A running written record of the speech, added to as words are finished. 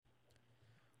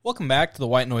Welcome back to the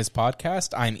White Noise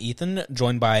Podcast. I'm Ethan,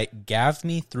 joined by Gav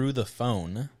Me Through the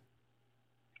Phone.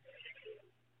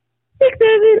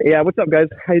 Yeah, what's up, guys?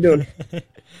 How you doing?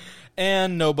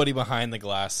 And nobody behind the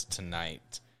glass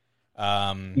tonight.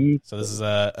 So this is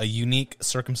a unique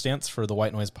circumstance for the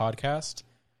White Noise Podcast.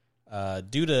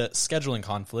 Due to scheduling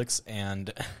conflicts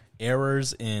and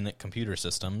errors in computer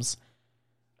systems,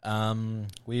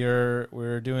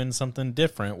 we're doing something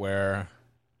different where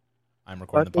I'm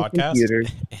recording the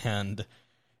podcast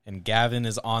and Gavin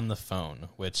is on the phone,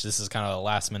 which this is kind of a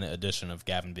last minute addition of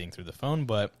Gavin being through the phone,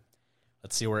 but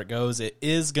let's see where it goes. It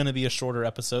is going to be a shorter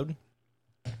episode,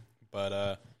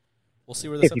 but we'll see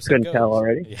where this episode goes. If you couldn't tell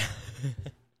already.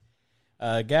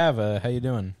 Yeah. Gav, how you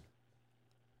doing?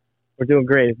 We're doing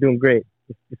great. It's doing great.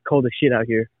 It's cold as shit out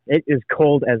here. It is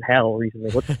cold as hell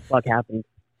recently. What the fuck happened?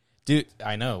 Dude,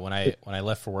 I know. When I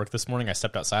left for work this morning, I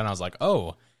stepped outside and I was like,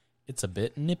 oh, it's a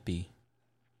bit nippy.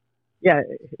 Yeah,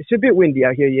 it's a bit windy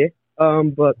out here, yeah.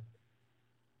 But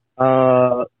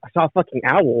I saw a fucking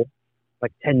owl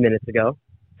like 10 minutes ago.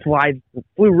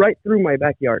 Flew right through my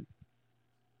backyard.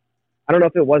 I don't know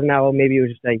if it was an owl. Maybe it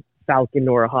was just a falcon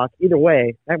or a hawk. Either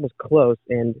way, that was close.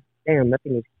 And damn, that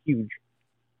thing was huge.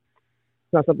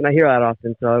 It's not something I hear that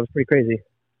often, so it was pretty crazy.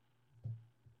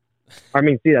 I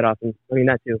mean, see that often. I mean,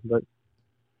 that too, but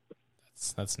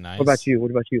that's nice. What about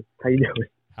you? How you doing?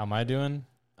 How am I doing?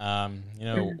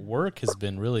 Work has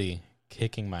been really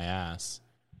kicking my ass.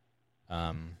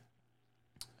 All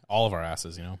of our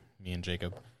asses, me and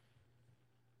Jacob.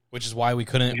 Which is why we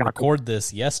couldn't record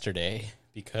this yesterday,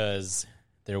 because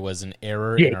there was an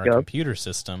error in our computer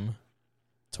system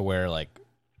to where like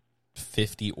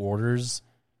 50 orders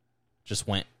just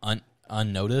went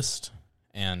unnoticed,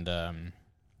 and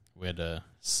we had to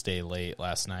stay late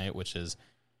last night, which is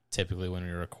typically when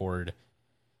we record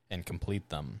and complete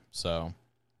them. So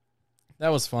that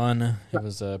was fun. It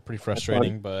was pretty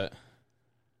frustrating, but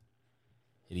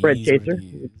Bread chaser.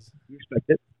 You expect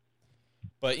it.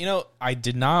 But, I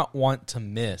did not want to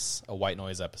miss a White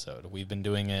Noise episode. We've been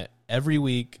doing it every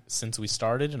week since we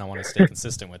started, and I want to stay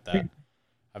consistent with that.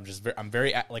 I'm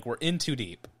very, we're in too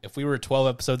deep. If we were 12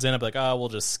 episodes in, I'd be like, we'll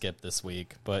just skip this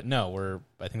week. But no,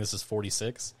 I think this is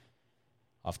 46.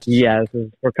 Yeah,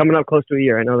 we're coming up close to a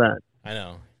year. I know that. I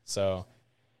know. So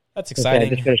that's exciting.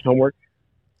 I just finished homework.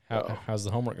 How's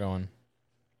the homework going?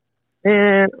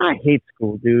 Man, I hate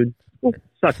school, dude. School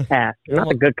sucks ass. Not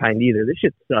the good kind either. This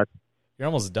shit sucks. You're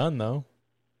almost done, though.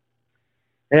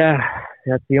 Yeah,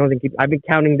 that's the only thing. I've been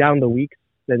counting down the weeks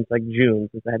since June,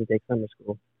 since I had to take summer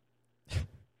school.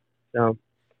 So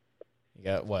you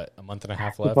got what, a month and a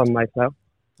half left? On myself.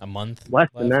 A month less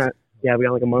than that. Yeah, we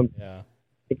got like a month. Yeah, I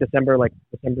think December 2nd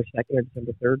or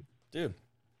December 3rd. Dude,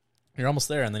 you're almost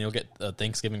there, and then you'll get a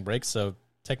Thanksgiving break. So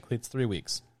technically, it's 3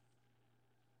 weeks.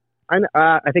 I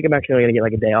think I'm actually going to get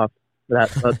like a day off for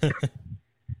that. But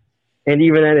and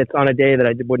even then, it's on a day that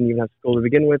I wouldn't even have school to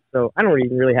begin with, so I don't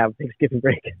even really have a Thanksgiving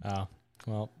break. Oh,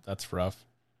 well, that's rough.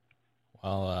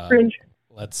 Well, cringe.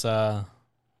 Let's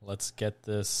get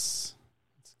this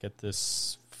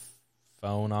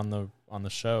phone on the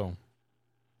show,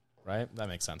 right? That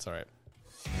makes sense. All right.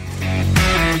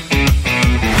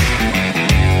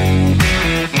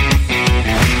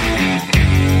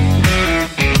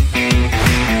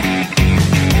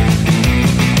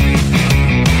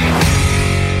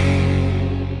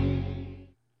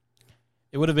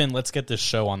 It would have been, let's get this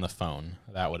show on the phone.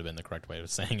 That would have been the correct way of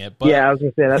saying it. But, yeah, I was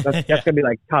going to say, that's going to be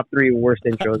like top 3 worst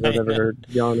intros I've ever heard, to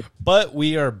be honest. But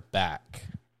we are back.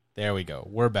 There we go.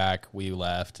 We're back. We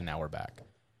left, and now we're back.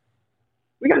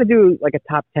 We got to do like a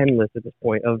top 10 list at this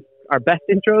point of our best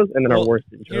intros and then our worst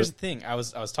intros. Here's the thing. I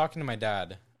was talking to my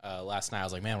dad last night. I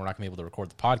was like, man, we're not going to be able to record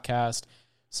the podcast,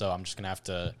 so I'm just going to have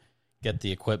to get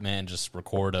the equipment and just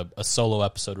record a solo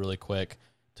episode really quick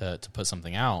to put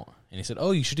something out. And he said,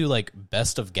 oh, you should do like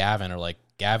best of Gavin or like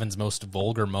Gavin's most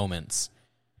vulgar moments.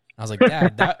 I was like,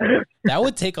 Dad, that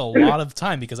would take a lot of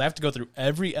time because I have to go through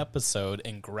every episode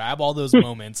and grab all those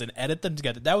moments and edit them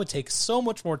together. That would take so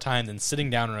much more time than sitting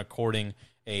down and recording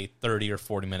a 30 or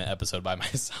 40-minute episode by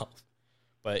myself.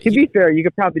 But to be fair, you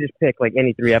could probably just pick like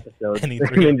any 3 episodes. Any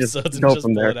 3 episodes and go just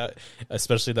from pull there. it out.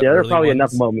 Especially the there are early probably ones.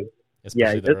 Enough moments.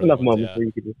 Especially there's enough ones, moments where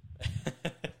you could do.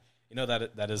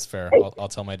 That is fair. I'll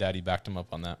tell my dad you backed him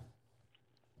up on that.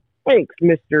 Thanks,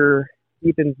 Mr.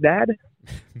 Ethan's dad.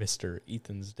 Mr.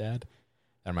 Ethan's dad.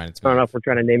 That reminds me. I don't know if we're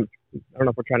trying to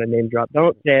name drop.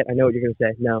 Don't say it. I know what you're going to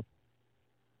say. No.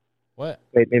 What?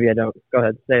 Wait, maybe I don't. Go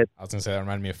ahead. Say it. I was going to say that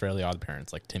reminded me of Fairly Odd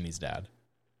Parents, like Timmy's dad.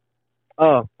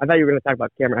 Oh, I thought you were going to talk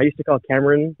about Cameron. I used to call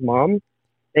Cameron's mom.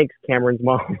 Thanks, Cameron's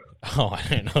mom. Oh, I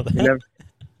didn't know that.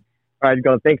 I'd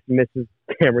go, thanks, Mrs.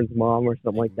 Cameron's mom, or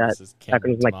something like that. Mrs. Back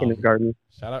when it was Cameron's my mom. kindergarten.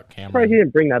 Shout out Surprised Cameron. he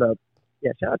didn't bring that up.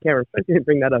 Yeah, shout out Cameron. Surprised he didn't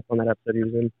bring that up on that episode he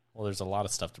was in. Well, there's a lot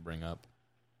of stuff to bring up.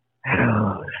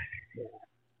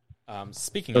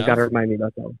 Speaking So of, gotta remind me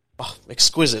about that. Oh,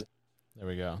 exquisite. there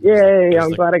we go. Yay!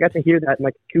 I'm glad I got to hear that in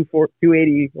like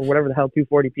 280 or whatever the hell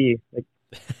 240p. Like,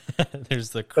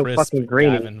 there's the so crisp fucking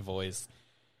grainy. Gavin voice.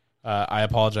 I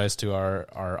apologize to our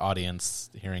audience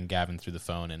hearing Gavin through the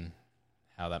phone and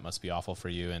how that must be awful for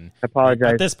you. And I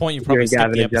apologize. at this point, you probably hearing skipped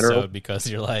Gavin the in general. episode because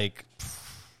you're like,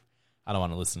 I don't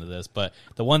want to listen to this. But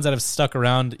the ones that have stuck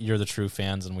around, you're the true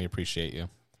fans, and we appreciate you.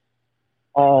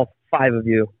 All 5 of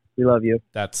you. We love you.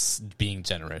 That's being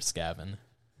generous, Gavin.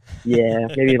 Yeah,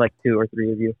 maybe like 2 or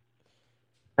 3 of you.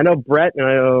 I know Brett and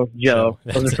I know Joe.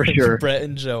 Those are for sure. Brett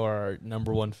and Joe are our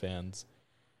number one fans.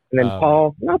 And then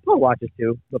Paul. No, Paul watches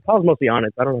too. But Paul's mostly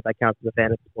honest. I don't know if that counts as a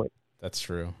fan at this point. That's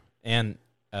true. And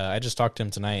I just talked to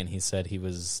him tonight, and he said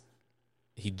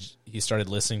he started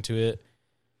listening to it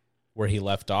where he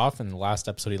left off, and the last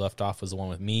episode he left off was the one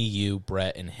with me, you,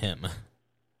 Brett, and him.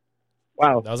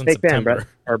 Wow, That was in fake fan, September. Brett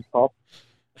or Paul.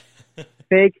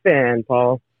 Fake fan,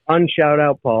 Paul. Unshout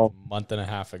out, Paul. A month and a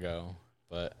half ago,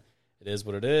 but it is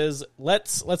what it is.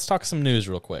 Let's talk some news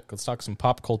real quick. Let's talk some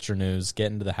pop culture news.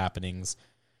 Get into the happenings.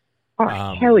 Oh,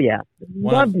 hell yeah!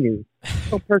 one Love of- news.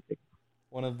 So perfect.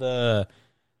 One of the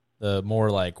more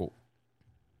like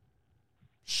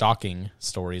shocking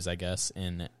stories, I guess,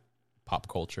 in pop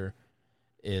culture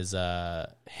is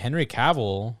Henry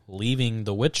Cavill leaving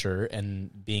The Witcher and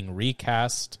being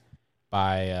recast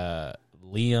by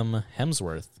Liam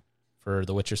Hemsworth for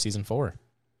The Witcher Season 4.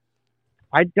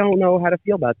 I don't know how to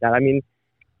feel about that. I mean,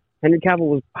 Henry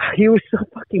Cavill was so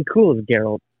fucking cool as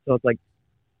Geralt. So it's like,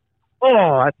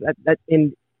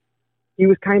 and he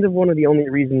was kind of one of the only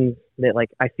reasons that like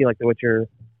I feel like The Witcher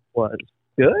was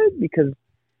good, because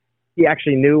he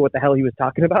actually knew what the hell he was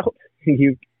talking about.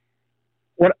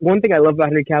 One thing I love about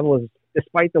Henry Cavill is,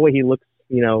 despite the way he looks,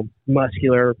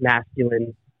 muscular,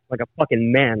 masculine, like a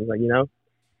fucking man, like,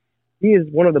 he is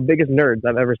one of the biggest nerds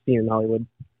I've ever seen in Hollywood.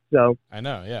 So I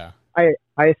know, yeah. I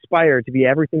aspire to be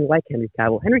everything like Henry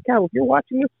Cavill. Henry Cavill, if you're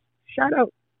watching this, shout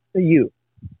out to you.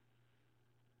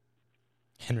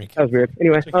 Henry Cavill. That was weird.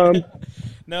 Anyway,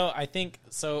 No, I think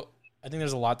so. I think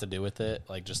there's a lot to do with it,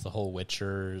 like just the whole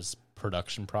Witcher's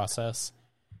production process.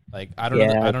 Like I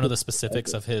don't know the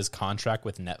specifics of his contract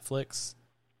with Netflix.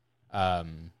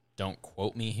 Don't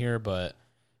quote me here, but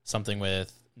something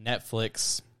with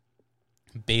Netflix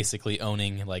basically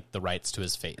owning like the rights to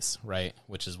his face, right?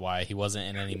 Which is why he wasn't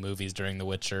in any movies during The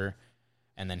Witcher,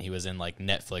 and then he was in like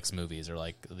Netflix movies or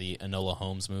like the Enola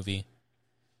Holmes movie.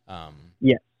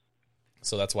 Yeah.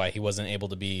 So that's why he wasn't able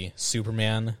to be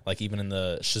Superman. Like even in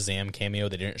the Shazam cameo,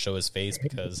 they didn't show his face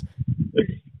because,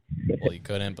 well, he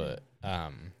couldn't. But I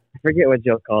forget what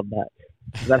Joe called that.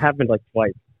 That happened like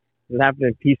twice. It happened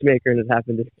in Peacemaker and it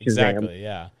happened in Shazam. exactly,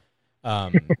 yeah.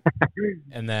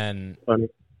 And then, Funny.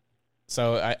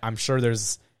 so I'm sure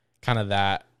there's kind of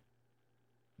that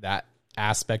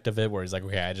aspect of it where he's like,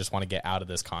 okay, I just want to get out of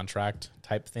this contract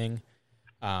type thing.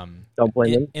 Don't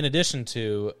blame him. In addition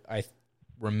to, I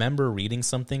remember reading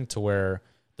something to where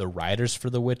the writers for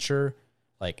The Witcher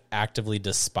like actively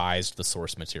despised the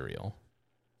source material.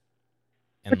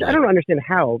 And Which I don't understand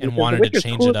how. And because wanted The to Witcher's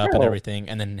change cool it as up and hell. everything.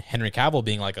 And then Henry Cavill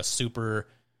being like a super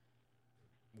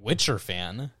Witcher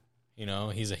fan,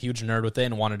 he's a huge nerd with it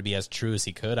and wanted to be as true as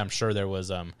he could. I'm sure there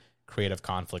was creative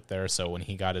conflict there. So when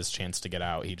he got his chance to get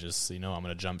out, he just, I'm going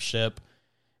to jump ship.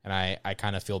 And I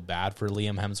kind of feel bad for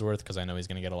Liam Hemsworth because I know he's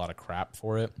going to get a lot of crap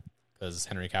for it because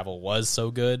Henry Cavill was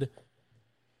so good.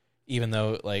 Even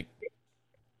though, like,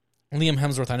 Liam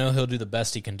Hemsworth, I know he'll do the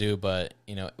best he can do, but,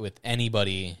 with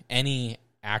anybody, any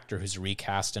actor who's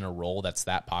recast in a role that's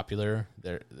that popular,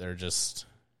 they're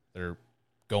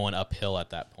going uphill at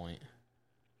that point.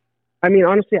 I mean,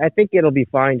 honestly, I think it'll be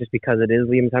fine just because it is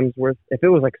Liam Hemsworth. If it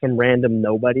was like some random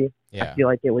nobody, Yeah. I feel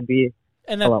like it would be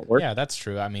And a lot worse. yeah, that's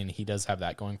true. I mean, he does have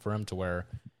that going for him to where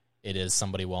it is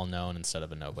somebody well known instead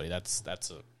of a nobody. That's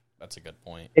a good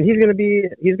point. And he's gonna be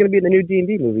in the new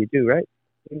D&D movie too, right?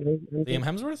 Liam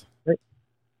Hemsworth?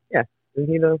 Yeah,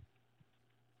 isn't he the?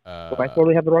 Uh, Do I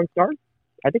totally have the wrong star?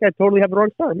 I think I totally have the wrong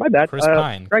star. My bad. Chris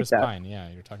Pine. Strike Chris that. Pine. Yeah,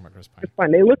 you're talking about Chris Pine. Chris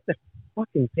Pine. They look the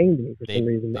fucking same to me for They some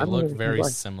reason. I don't look know very why.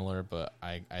 similar, but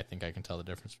I think I can tell the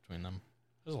difference between them.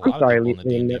 There's a I'm lot sorry, of people in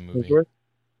the Liam D&D movie. Hemsworth.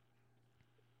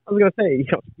 I was gonna say,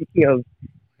 speaking of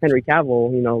Henry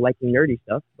Cavill, liking nerdy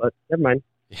stuff, but never mind.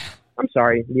 Yeah, I'm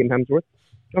sorry, Liam Hemsworth.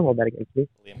 Don't hold that against me.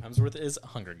 Liam Hemsworth is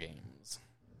Hunger Games,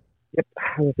 Yep,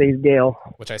 I'm gonna say he's Gale.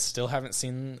 which I still haven't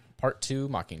seen part 2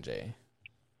 Mockingjay.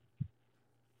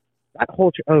 that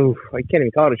whole I can't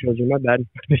even call it a trilogy. My bad.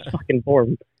 It's fucking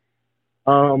form.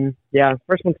 Yeah,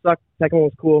 first one sucked. Second one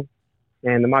was cool,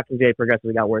 and the Mockingjay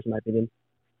progressively got worse in my opinion.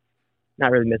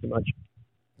 Not really missing much.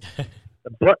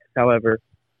 The books, however,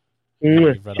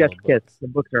 You've read all chef's the kiss. books. The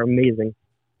books are amazing,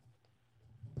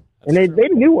 That's and they true.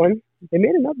 made a new one. They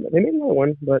made another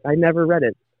one, but I never read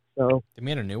it. So They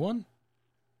made a new one?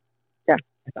 yeah,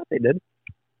 I thought they did.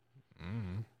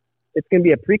 Mm. It's gonna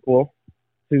be a prequel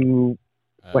to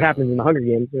what happens in the Oh. Hunger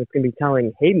Games. And it's gonna be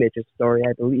telling Haymitch's story,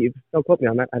 I believe. Don't quote me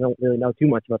on that. I don't really know too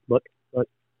much about the book, but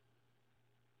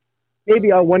maybe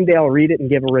one day I'll read it and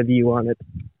give a review on it.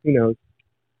 Who knows?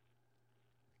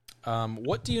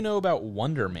 What do you know about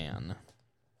Wonder Man?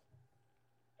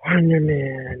 Wonder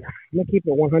Man. I'm gonna keep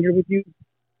it 100 with you.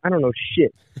 I don't know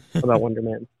shit about Wonder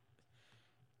Man.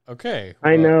 Okay.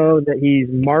 I well, know that he's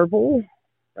Marvel,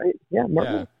 right? Yeah,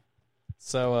 Marvel. Yeah.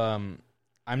 So, I'm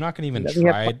not going to even Doesn't he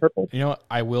have try. purple? You know what?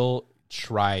 I will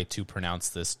try to pronounce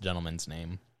this gentleman's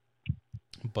name.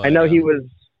 But I know he was.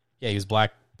 Yeah, he was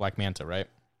Black Manta, right?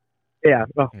 Yeah.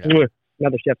 Oh, Yeah.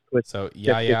 another chef's quiz. So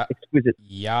Chef's kiss. Exquisite.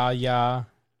 Yahya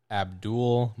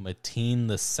Abdul Mateen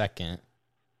II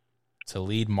to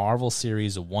lead Marvel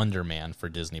series Wonder Man for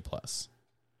Disney Plus.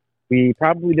 We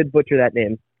probably did butcher that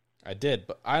name. I did,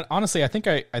 but honestly I think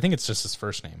it's just his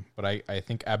first name, but I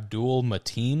think Abdul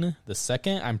Mateen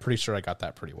II. I'm pretty sure I got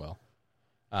that pretty well.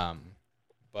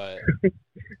 But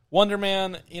Wonder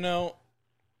Man,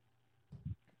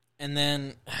 and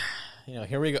then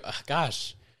here we go.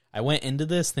 Gosh, I went into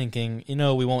this thinking,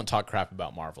 we won't talk crap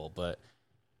about Marvel, but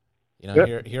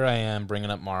Yep. here I am bringing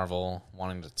up Marvel,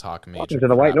 wanting to talk major Welcome to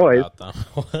the white crap noise. about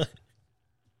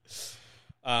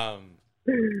them.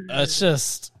 It's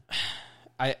just,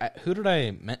 who did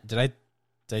I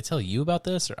tell you about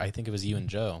this, or I think it was you and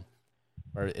Joe,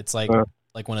 where it's like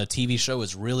when a TV show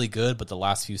is really good but the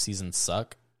last few seasons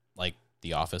suck, like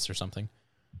The Office or something.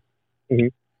 Mm-hmm.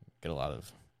 Get a lot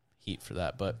of heat for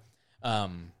that, but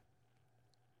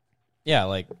yeah,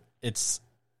 like it's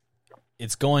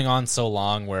going on so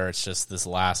long where it's just this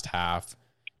last half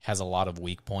has a lot of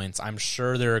weak points. I'm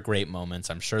sure there are great moments.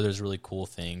 I'm sure there's really cool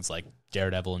things like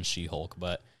Daredevil and She-Hulk,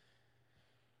 but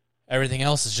everything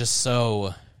else is just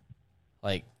so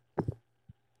like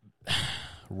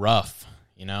rough,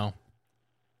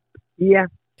 Yeah.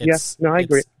 No, I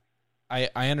agree.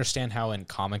 I understand how in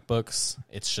comic books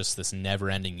it's just this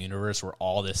never-ending universe where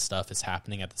all this stuff is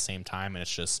happening at the same time, and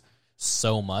it's just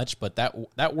so much. But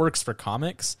that works for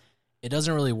comics. It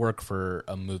doesn't really work for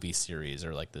a movie series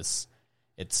or like this.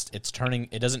 It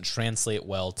doesn't translate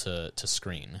well to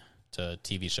screen, to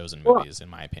TV shows and movies, in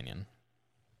my opinion.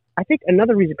 I think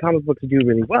another reason comic books do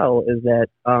really well is that,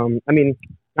 I mean,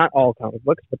 not all comic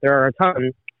books, but there are a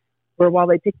ton where while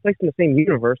they take place in the same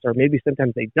universe, or maybe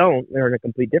sometimes they don't, they're in a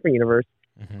complete different universe,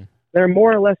 Mm-hmm. they're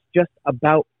more or less just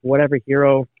about whatever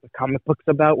hero the comic book's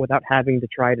about without having to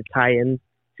try to tie in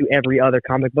to every other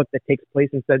comic book that takes place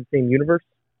inside the same universe.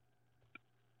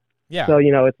 Yeah. So,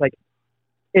 it's like,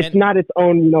 it's not its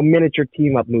own, miniature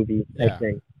team-up movie type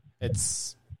thing.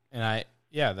 That's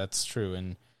true.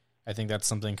 And I think that's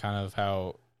something kind of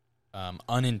how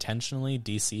unintentionally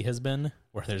DC has been,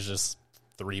 where there's just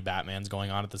 3 Batmans going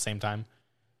on at the same time.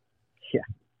 Yeah.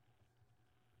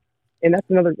 And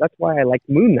that's why I liked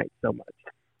Moon Knight so much.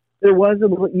 There was a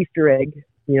little Easter egg,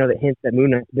 that hints that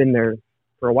Moon Knight's been there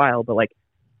for a while, but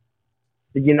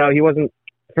he wasn't,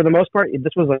 for the most part,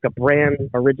 this was like a brand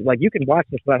original. Like, you can watch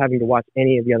this without having to watch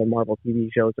any of the other Marvel TV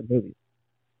shows or movies.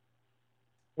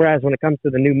 Whereas when it comes to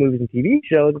the new movies and TV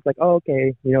shows, it's like, oh,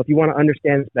 okay, if you want to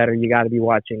understand this better, you got to be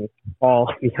watching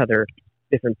all the other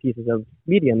different pieces of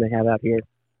medium they have out here.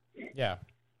 Yeah.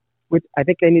 Which I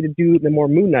think they need to do the more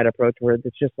Moon Knight approach, where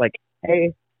it's just like,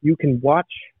 hey, you can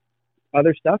watch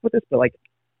other stuff with this, but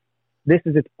this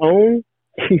is its own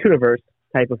universe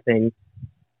type of thing,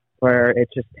 where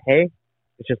it's just, hey,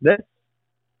 it's just this.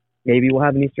 Maybe we'll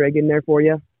have an Easter egg in there for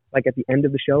you, like at the end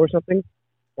of the show or something,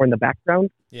 or in the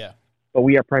background. Yeah. But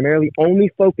we are primarily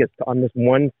only focused on this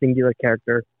one singular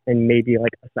character and maybe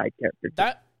like a side character.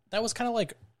 That was kind of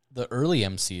like the early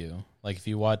MCU. Like, if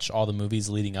you watch all the movies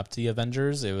leading up to the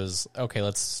Avengers, it was, okay,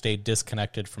 let's stay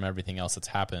disconnected from everything else that's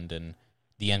happened. And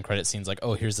the end credit scene's like,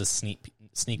 oh, here's a sneak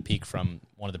peek from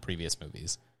one of the previous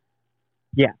movies.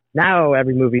 Yeah. Now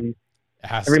every movie's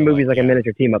like a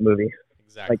miniature team-up movie.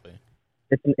 Exactly.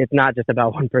 It's not just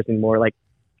about one person anymore. Like,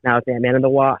 now it's Ant-Man and the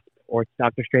Wasp, or it's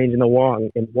Doctor Strange and the Wong.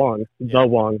 The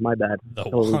Wong, my bad.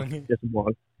 Wong. Just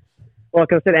Wong. Well,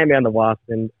 because I said Ant-Man and the Wasp,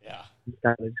 and yeah.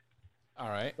 All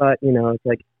right. But, it's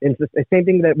like, it's the same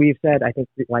thing that we've said, I think,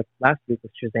 like last week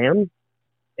with Shazam.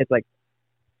 It's like,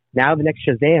 now the next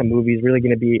Shazam movie is really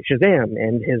going to be Shazam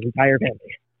and his entire family.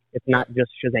 It's not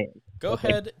just Shazam. Go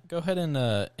ahead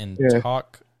and Yeah.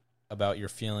 talk about your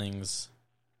feelings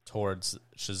towards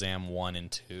Shazam 1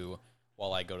 and 2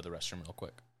 while I go to the restroom real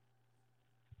quick.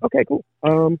 Okay, cool.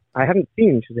 I haven't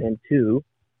seen Shazam 2,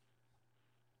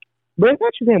 but I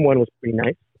thought Shazam 1 was pretty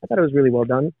nice. I thought it was really well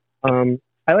done.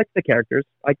 I liked the characters.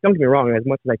 Like, don't get me wrong, as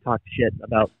much as I talked shit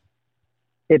about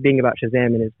it being about Shazam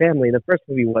and his family, the first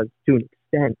movie was to an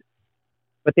extent,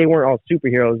 but they weren't all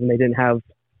superheroes and they didn't have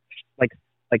like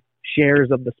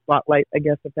shares of the spotlight, I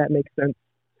guess, if that makes sense.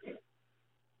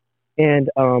 And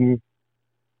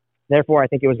therefore, I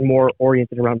think it was more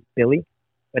oriented around Billy.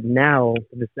 But now,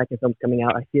 the second film's coming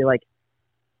out, I feel like,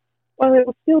 well, it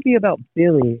will still be about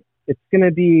Billy. It's going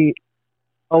to be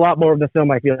a lot more of the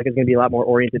film, I feel like, is going to be a lot more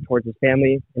oriented towards his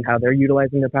family and how they're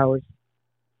utilizing their powers.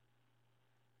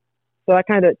 So that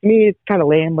kind of, to me, it's kind of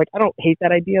lame. Like, I don't hate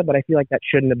that idea, but I feel like that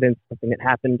shouldn't have been something that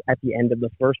happened at the end of the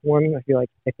first one. I feel like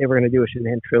if they were going to do a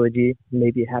Shazam trilogy,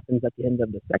 maybe it happens at the end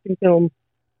of the second film,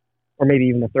 or maybe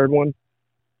even the third one.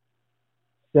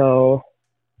 So,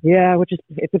 yeah,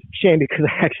 it's a shame because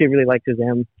I actually really like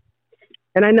Shazam.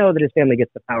 And I know that his family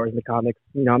gets the powers in the comics.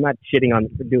 You know, I'm not shitting on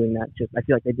them for doing that. Just I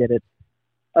feel like they did it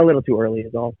a little too early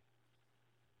is all.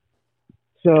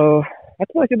 So that's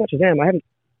what I feel about Shazam. I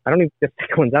don't even think the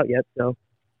second one's out yet, so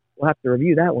we'll have to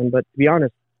review that one. But to be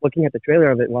honest, looking at the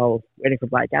trailer of it while waiting for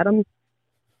Black Adam,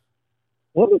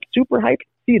 wasn't super hyped to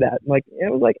see that. Like,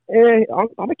 it was like, I'm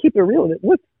gonna keep it real. It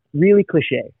looks really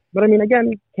cliche. But I mean,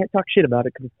 again, can't talk shit about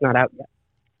it because it's not out yet.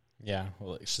 Yeah,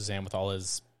 well, Shazam with all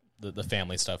his the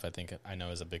family stuff, I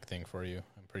know is a big thing for you.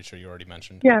 I'm pretty sure you already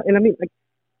mentioned. Yeah, and I mean, like,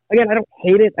 again, I don't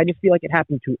hate it. I just feel like it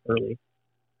happened too early.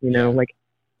 You know, like,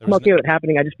 I'm okay with it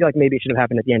happening. I just feel like maybe it should have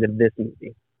happened at the end of this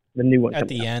movie, the new one. At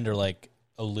the end, or like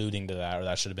alluding to that, or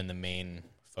that should have been the main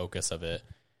focus of it.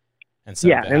 And so,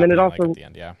 yeah, and then it also, like at the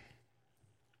end, yeah.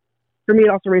 For me, it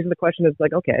also raises the question: is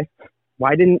like, okay,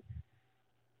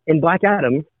 in Black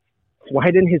Adam,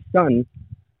 why didn't his son,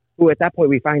 who at that point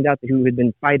we find out that who had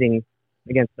been fighting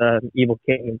against the evil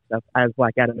king and stuff as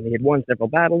Black Adam, and he had won several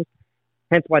battles,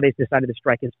 hence why they decided to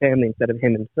strike his family instead of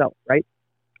him himself, right?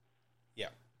 Yeah.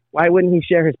 Why wouldn't he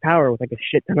share his power with like a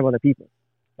shit ton of other people,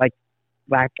 like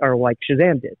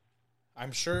Shazam did?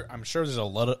 I'm sure there's a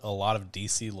lot of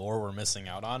DC lore we're missing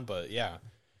out on, but yeah.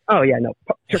 Oh yeah, no,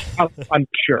 I'm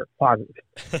sure, positive.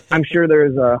 I'm sure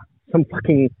there's some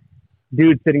fucking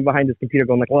dude sitting behind his computer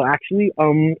going like, well, actually,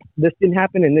 this didn't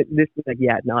happen, and this is like,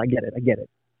 yeah, no, I get it.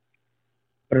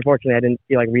 But unfortunately, I didn't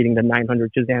feel like reading the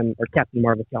 900 Shazam or Captain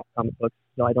Marvel comic books,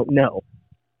 so I don't know.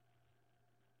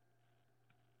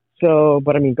 So,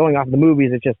 but I mean, going off the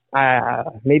movies, it's just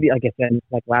maybe, like I said,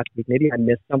 like last week, maybe I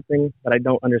missed something, but I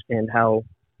don't understand how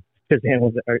Shazam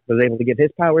was able to give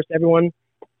his powers to everyone.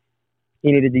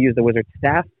 He needed to use the wizard's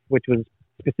staff, which was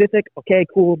specific. Okay,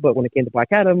 cool. But when it came to Black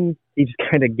Adam, he just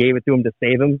kind of gave it to him to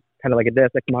save him, kind of like a Deus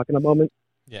Ex Machina moment.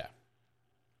 Yeah.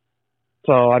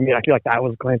 So, I mean, I feel like that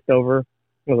was glanced over.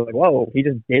 I was like, whoa, he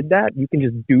just did that? You can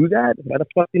just do that? Why the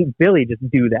fuck didn't Billy just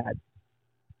do that?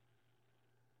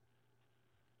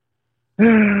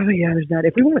 Yeah, there's that.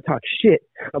 If we want to talk shit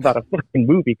about a fucking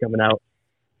movie coming out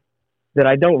that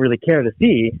I don't really care to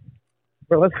see,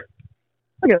 bro, let's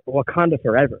look at Wakanda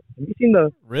Forever. Have you seen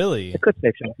the clip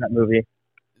fiction of that movie?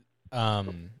 I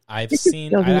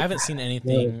haven't seen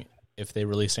anything, if they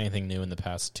released anything new in the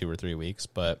past 2 or 3 weeks,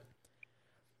 but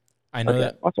I know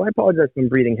that. Also, I apologize for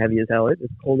breathing heavy as hell. It's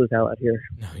cold as hell out here.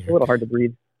 No, it's a little hard to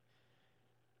breathe.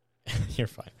 You're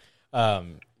fine.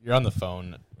 You're on the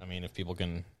phone. I mean, if people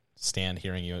can stand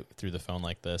hearing you through the phone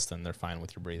like this, then they're fine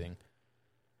with your breathing.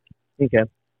 Okay.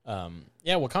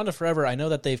 Yeah, Wakanda Forever, I know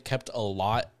that they've kept a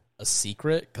lot a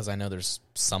secret because I know there's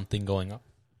something going on.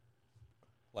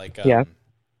 Like, the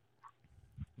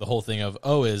whole thing of,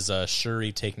 is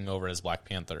Shuri taking over as Black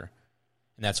Panther?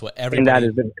 And that's what everybody... And that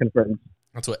has been confirmed.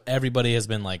 That's what everybody has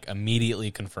been, like,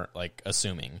 immediately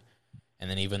assuming.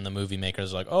 And then even the movie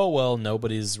makers are like, oh, well,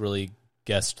 nobody's really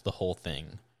guessed the whole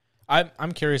thing.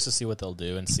 I'm curious to see what they'll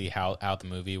do and see how the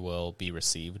movie will be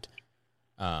received.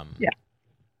 Yeah.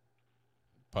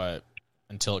 But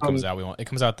until it comes out, it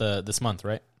comes out this month,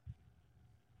 right?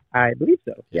 I believe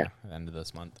so. Yeah. At the end of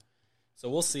this month. So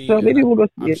we'll see. So maybe we'll go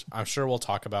see it. I'm sure we'll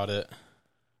talk about it.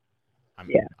 I'm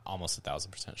almost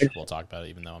 1,000% sure we'll talk about it,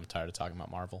 even though I'm tired of talking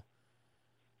about Marvel.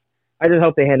 I just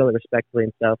hope they handle it respectfully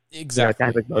and stuff.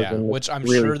 Exactly. Which I'm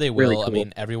sure they will. Really cool. I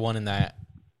mean, everyone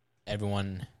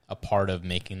a part of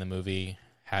making the movie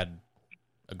had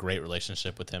a great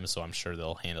relationship with him, so I'm sure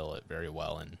they'll handle it very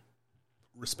well and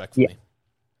respectfully. Yeah.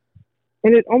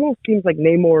 And it almost seems like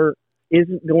Namor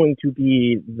isn't going to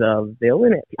be the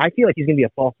villain. I feel like he's going to be a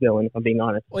false villain, if I'm being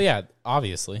honest. Well, yeah,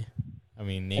 obviously. I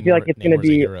mean, I feel like it's going to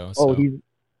be, hero, so.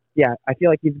 I feel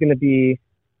like he's going to be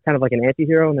kind of like an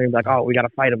anti-hero, and they're like, oh, we got to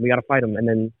fight him, and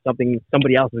then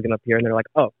somebody else is going to appear, and they're like,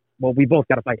 oh, well, we both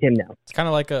got to fight him now. It's kind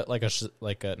of like a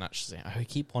not Shazam. I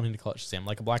keep wanting to call it Shazam,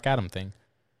 like a Black Adam thing.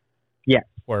 Yeah.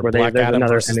 Where Black Adam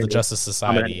versus the Justice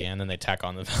Society, and then they tack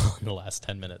on the villain in the last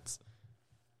 10 minutes.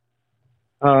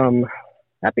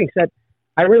 That being said,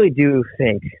 I really do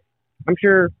think, I'm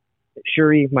sure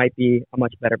Shuri might be a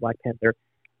much better Black Panther,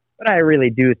 but I really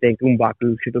do think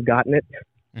M'Baku should have gotten it,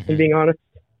 if being honest.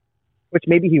 Which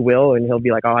maybe he will, and he'll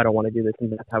be like, oh, I don't want to do this,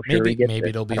 and that's how Shuri gets it. Maybe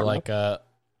it'll be like a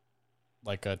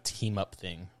team-up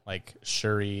thing, like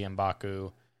Shuri and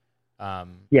M'Baku.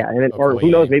 Or who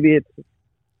knows, maybe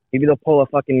they'll pull a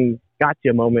fucking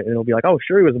gotcha moment, and it'll be like, oh,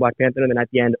 Shuri was a Black Panther, and then at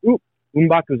the end,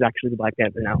 M'Baku's actually the Black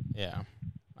Panther now. Yeah.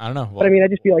 I don't know. But I mean, I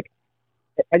just feel like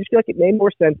it made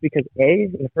more sense because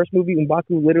in the first movie,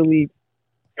 M'Baku literally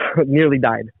nearly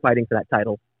died fighting for that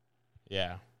title.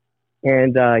 Yeah.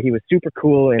 And he was super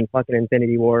cool in fucking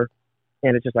Infinity War,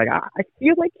 and it's just like I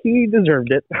feel like he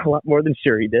deserved it a lot more than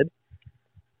Shuri did.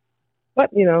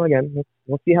 But again,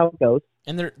 we'll see how it goes.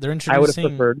 And they're introducing. I would have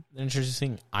preferred. They're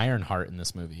introducing Ironheart in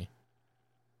this movie.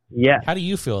 Yeah. How do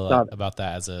you feel about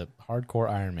that as a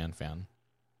hardcore Iron Man fan?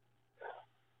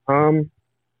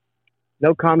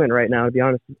 No comment right now, to be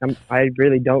honest. I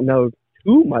really don't know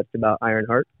too much about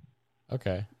Ironheart.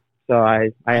 Okay. So I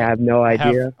have no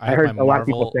idea. I heard a lot of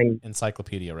people saying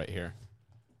encyclopedia right here.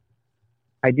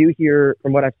 I do hear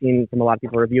from what I've seen from a lot of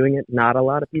people reviewing it, not a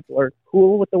lot of people are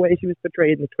cool with the way she was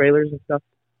portrayed in the trailers and stuff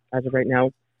as of right now.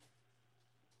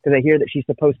 Because I hear that she's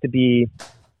supposed to be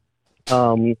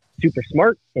super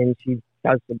smart, and she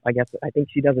does. I think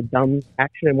she does a dumb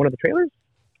action in one of the trailers.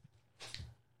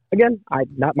 Again,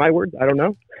 not my words. I don't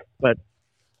know, but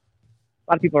a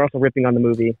lot of people are also ripping on the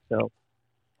movie, so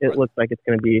it looks like it's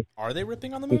going to be. Are they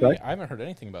ripping on the movie? I haven't heard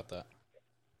anything about that.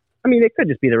 I mean, it could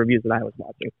just be the reviews that I was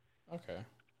watching. Okay.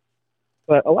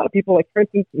 But a lot of people, like for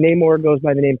instance, Namor goes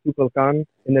by the name Kukulkan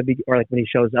when he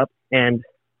shows up, and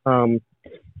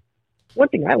one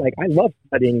thing I love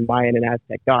studying Mayan and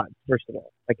Aztec gods. First of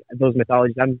all, like those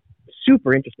mythologies, I'm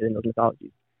super interested in those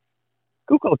mythologies.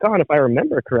 Kukulkan, if I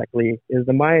remember correctly, is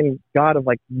the Mayan god of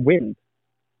like wind,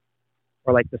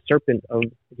 or like the serpent of.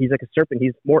 He's like a serpent.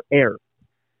 He's more air.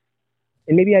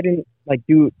 And maybe I didn't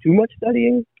do too much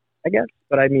studying, I guess.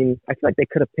 But I mean, I feel like they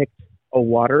could have picked a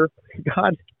water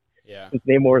god. Yeah. Since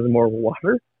Namor is more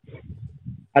water.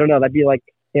 I don't know. That'd be like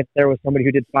if there was somebody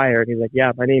who did fire, and he's like,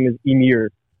 "Yeah, my name is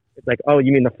Ymir." It's like, "Oh,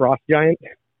 you mean the frost giant?"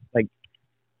 Like,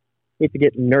 hate to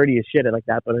get nerdy as shit like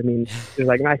that, but I mean, it's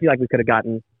like I feel like we could have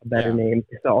gotten a better name.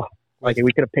 So, we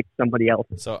could have picked somebody else.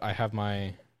 So I have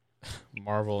my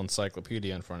Marvel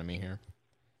encyclopedia in front of me here,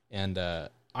 and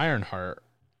Ironheart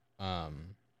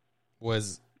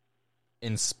was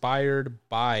inspired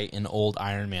by an old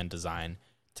Iron Man design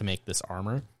to make this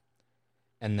armor.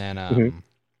 And then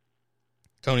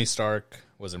Tony Stark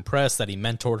was impressed that he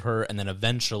mentored her, and then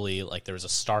eventually there was a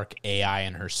Stark AI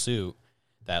in her suit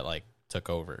that took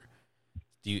over.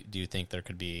 Do you think there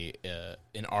could be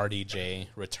an RDJ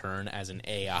return as an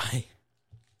AI?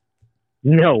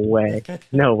 No way.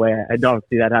 No way. I don't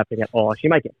see that happening at all. She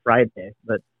might get Friday,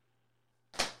 but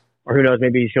or who knows,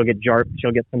 maybe she'll get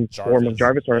she'll get some form of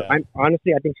Jarvis, or I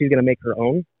think she's going to make her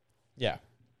own. Yeah.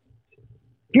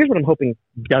 Here's what I'm hoping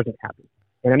doesn't happen,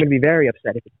 and I'm going to be very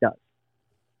upset if it does.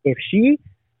 If she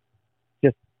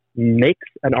just makes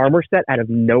an armor set out of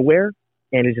nowhere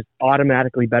and is just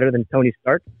automatically better than Tony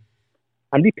Stark,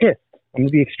 I'm going to be pissed. I'm going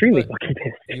to be extremely fucking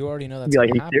pissed. You already know that's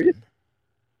going to happen. Serious?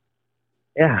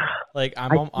 Yeah.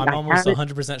 I'm almost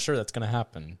 100% sure that's going to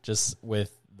happen, just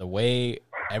with the way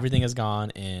everything has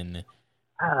gone in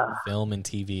film and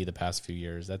TV the past few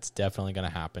years. That's definitely going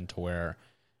to happen to where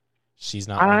she's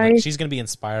not. She's going to be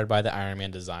inspired by the Iron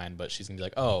Man design, but she's going to be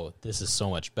like, "Oh, this is so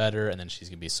much better," and then she's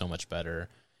going to be so much better,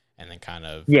 and then kind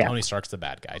of Tony Stark's the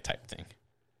bad guy type thing.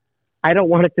 I don't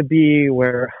want it to be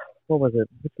where what was it?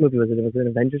 Which movie was it? Was it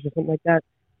Avengers or something like that?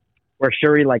 Where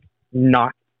Shuri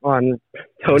knocked on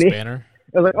Tony. Banner.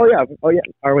 I was like, oh yeah,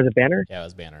 or was it Banner? Yeah, it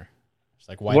was Banner. She's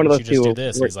like, why didn't you just do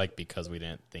this? He's like, because we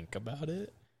didn't think about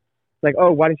it. Like,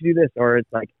 oh, why didn't you do this? Or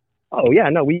it's like, oh yeah,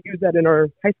 no, we used that in our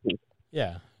high school.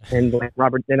 Yeah. And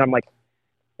Robert, and I'm like,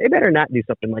 they better not do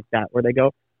something like that where they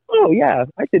go, oh yeah,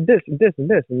 I did this and this and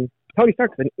this, and Tony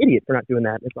Stark's an idiot for not doing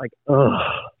that. It's like, ugh.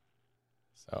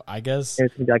 So I guess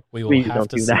like, we will have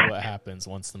to see what happens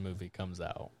once the movie comes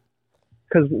out.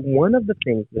 Because one of the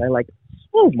things that I like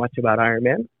so much about Iron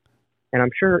Man, and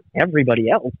I'm sure everybody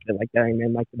else that liked Iron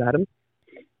Man liked about him,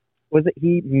 was that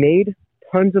he made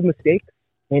tons of mistakes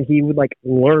and he would like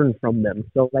learn from them.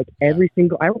 So like every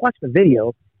single, I watched the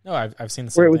video. No, I've seen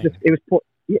the where same it was thing. just,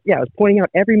 it was pointing out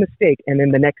every mistake, and then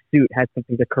the next suit had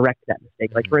something to correct that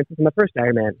mistake. Like for instance, in the first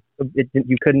Iron Man,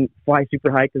 you couldn't fly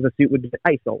super high because the suit would get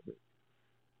ice over it.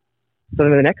 So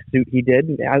then the next suit he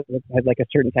did had like a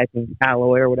certain type of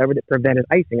alloy or whatever that prevented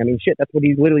icing. I mean, shit, that's what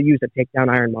he literally used to take down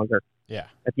Ironmonger. Yeah.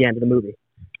 At the end of the movie.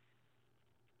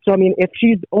 So I mean, if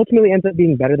she ultimately ends up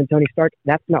being better than Tony Stark,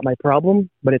 that's not my problem.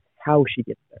 But it's how she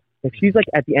gets there. If she's like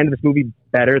at the end of this movie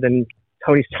better than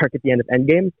Tony Stark at the end of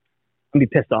Endgame, I'm gonna be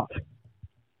pissed off.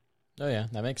 Oh yeah,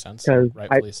 that makes sense. Because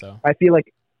rightfully so. I feel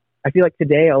like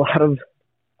today a lot of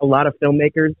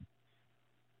filmmakers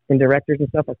and directors and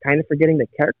stuff are kind of forgetting that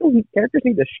characters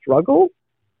need to struggle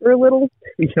for a little,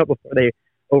 before they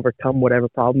overcome whatever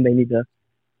problem they need to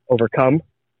overcome.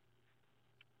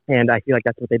 And I feel like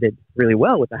that's what they did really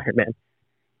well with Iron Man.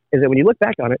 Is that when you look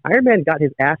back on it, Iron Man got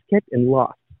his ass kicked and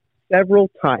lost several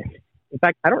times. In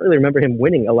fact, I don't really remember him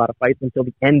winning a lot of fights until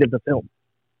the end of the film.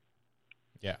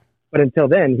 Yeah. But until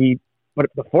then,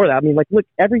 but before that, I mean, like, look,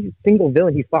 every single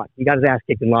villain he fought, he got his ass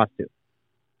kicked and lost to.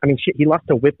 I mean, shit, he lost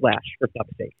to Whiplash, for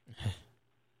fuck's sake.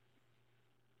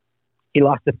 He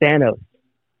lost to Thanos.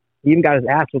 He even got his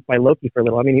ass whooped by Loki for a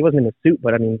little. I mean, he wasn't in a suit,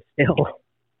 but I mean, still.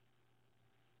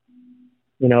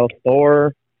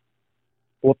 Thor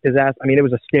whooped his ass. I mean, it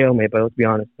was a stalemate, but let's be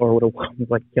honest, Thor would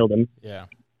have killed him. Yeah.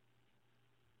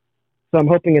 So I'm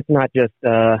hoping it's not just,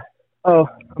 I'm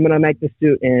gonna make this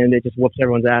suit and it just whoops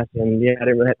everyone's ass. And yeah, I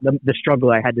didn't really the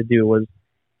struggle I had to do was,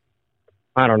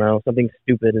 I don't know, something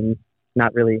stupid and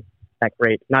not really that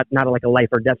great. Not like a life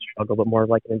or death struggle, but more of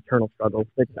like an internal struggle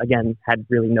that again had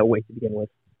really no weight to begin with.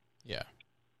 Yeah.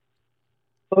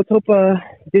 So let's hope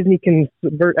Disney can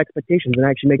subvert expectations and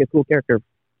actually make a cool character.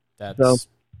 That's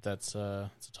it's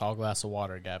a tall glass of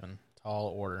water, Gavin.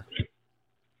 Tall order.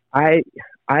 I'm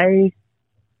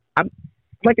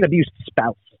like an abused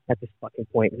spouse at this fucking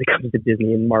point when it comes to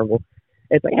Disney and Marvel.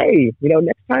 It's like, hey,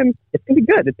 next time it's gonna be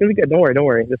good. It's gonna be good. Don't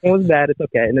worry. This one was bad. It's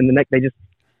okay. And then the next,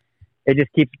 it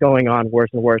just keeps going on worse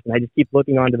and worse. And I just keep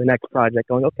looking on to the next project,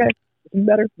 going, okay, this is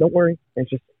better. Don't worry. And it's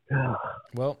just.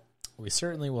 Well, we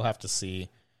certainly will have to see.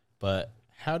 But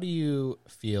how do you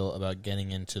feel about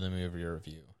getting into the movie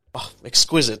review? Oh,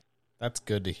 exquisite. That's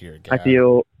good to hear, Gavin.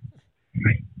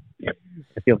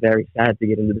 I feel very sad to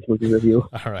get into this movie review.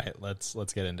 All right, let's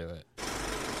get into it.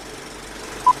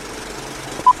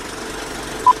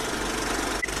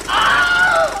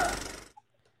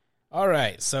 All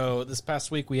right, so this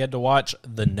past week we had to watch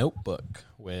The Notebook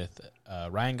with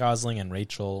Ryan Gosling and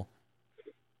Rachel.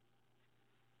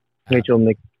 Rachel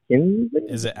McKinsey?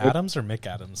 Is it Adams or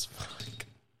McAdams? I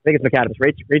think it's McAdams.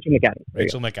 Rachel McAdams.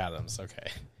 Rachel McAdams.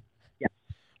 Okay. Yeah.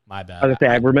 My bad. I was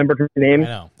gonna say I remembered her name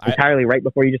entirely right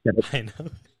before you just said it. I know.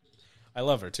 I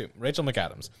love her too, Rachel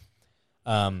McAdams.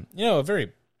 A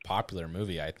very popular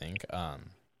movie, I think.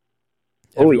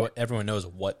 Everyone knows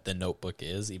what The Notebook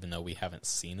is, even though we haven't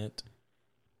seen it.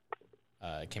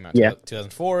 It came out in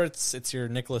 2004. It's your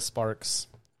Nicholas Sparks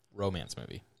romance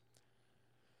movie.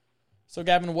 So,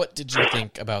 Gavin, what did you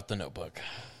think about The Notebook?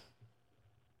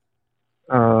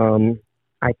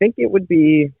 I think it would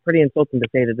be pretty insulting to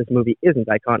say that this movie isn't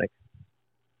iconic.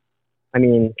 I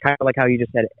mean, kind of like how you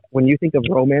just said, when you think of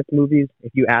romance movies,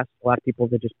 if you ask a lot of people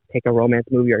to just pick a romance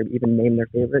movie or even name their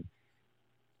favorite,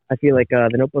 I feel like The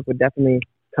Notebook would definitely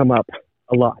come up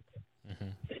a lot. Mm-hmm.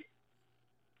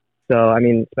 So, I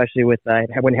mean, especially with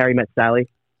When Harry Met Sally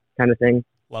kind of thing.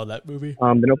 Love that movie.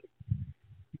 The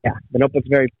Notebook's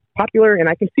very popular, and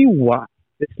I can see why.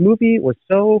 This movie was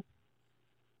so...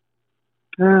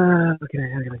 how can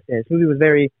I say? This movie was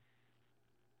very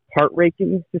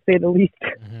heart-wrenching, to say the least.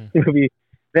 Mm-hmm. It would be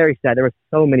very sad. There were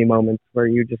so many moments where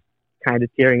you just kind of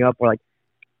tearing up, or like,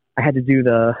 I had to do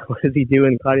what does he do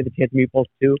in Cloudy the Chance of Meatballs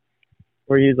 2,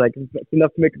 where he's like, it's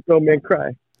enough to make a grown man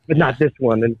cry, but not this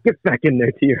one, and get back in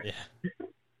there, tear. Yeah.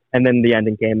 And then the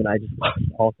ending came, and I just lost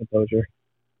all composure.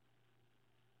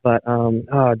 But,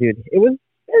 dude, it was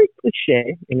very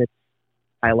cliche in its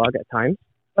dialogue at times,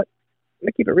 but I'm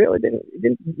gonna keep it real. It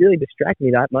didn't really distract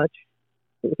me that much.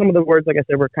 Some of the words, like I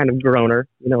said, were kind of groaner.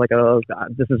 Like, oh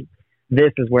god, this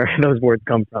is where those words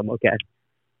come from. Okay.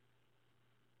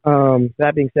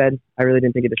 That being said, I really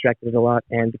didn't think it distracted us a lot,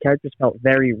 and the characters felt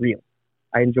very real.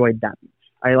 I enjoyed that much.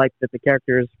 I liked that the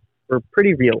characters were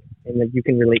pretty real, and that you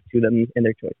can relate to them and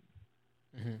their choices.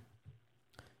 Mm-hmm.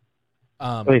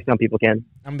 At least some people can.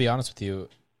 I'm gonna be honest with you.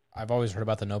 I've always heard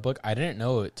about The Notebook. I didn't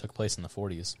know it took place in the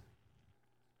 40s.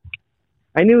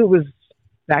 I knew it was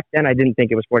back then. I didn't think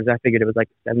it was 40s. I figured it was like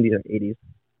 70s or 80s.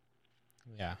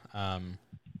 Yeah.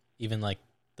 Even like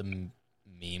the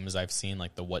memes I've seen,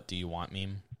 like the "What do you want"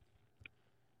 meme.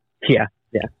 Yeah.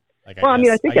 Like, Well,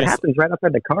 I think it happens right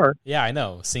outside the car. Yeah, I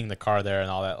know, seeing the car there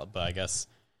and all that, but I guess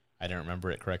I didn't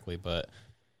remember it correctly. But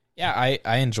yeah,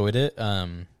 I enjoyed it.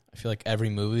 I feel like every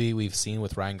movie we've seen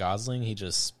with Ryan Gosling, he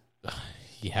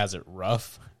has it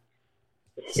rough.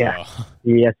 Yeah.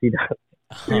 Yes, he does.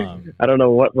 I don't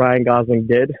know what Ryan Gosling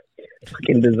did.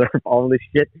 Fucking deserve all this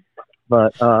shit.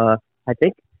 But I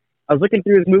think I was looking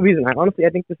through his movies, and I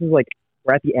think this is like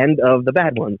we're at the end of the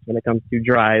bad ones when it comes to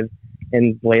Drive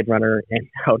and Blade Runner and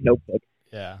Notebook.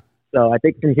 Yeah. So I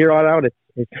think from here on out, it's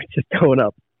just going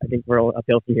up. I think we're all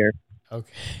uphill from here.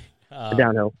 Okay.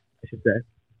 Downhill, I should say.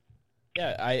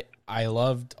 Yeah, I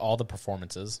loved all the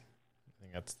performances. I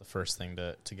think that's the first thing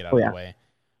to get out of the way.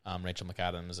 Rachel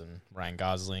McAdams and Ryan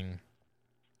Gosling,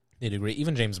 they did great.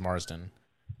 Even James Marsden,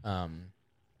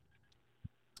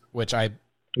 which side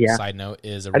note,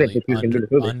 is a really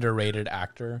underrated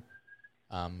actor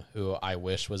who I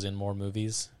wish was in more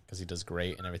movies because he does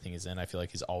great in everything he's in. I feel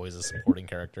like he's always a supporting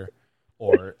character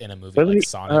or in a movie like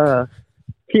Sonic.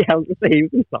 Yeah, I was going to say he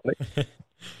was in Sonic.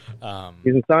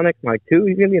 He's in Sonic 2.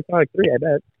 He's going to be in Sonic 3, I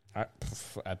bet.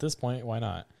 At this point, why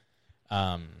not? He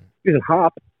was in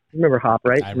Hop. You remember Hop,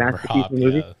 right? I remember Hop,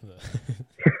 movie? Yeah.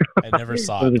 I never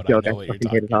saw it, but I know what you're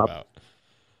talking about.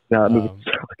 No, that movie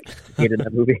sucked. I hated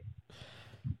that movie.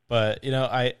 But,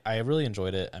 I really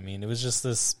enjoyed it. I mean, it was just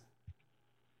this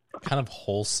kind of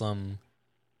wholesome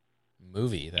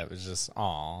movie that was just,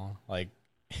 like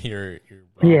your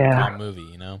rom-com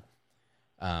movie,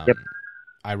 Yep.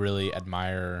 I really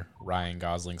admire Ryan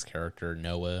Gosling's character,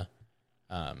 Noah,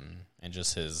 and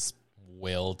just his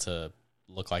will to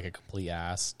look like a complete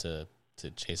ass to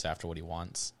chase after what he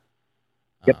wants.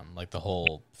 Yep. Like the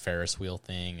whole Ferris wheel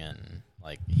thing, and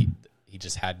like he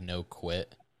just had no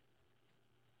quit.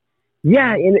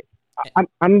 Yeah, and I'm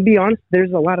gonna be honest.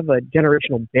 There's a lot of a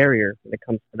generational barrier when it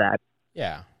comes to that.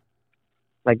 Yeah.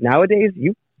 Like nowadays,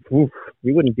 you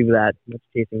wouldn't do that much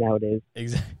chasing nowadays.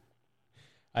 Exactly.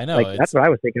 I know. Like that's what I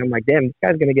was thinking. I'm like, damn, this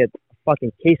guy's gonna get a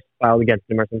fucking case filed against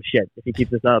him or some shit if he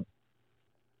keeps this up.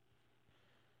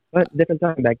 But different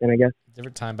time back then, I guess.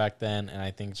 Different time back then, and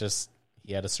I think just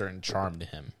he had a certain charm to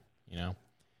him,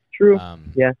 True.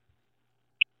 Yeah.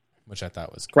 Which I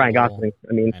thought was cool. Ryan Gosling.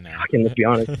 I mean, fucking, let's be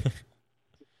honest.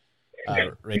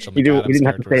 Rachel McAdams. We didn't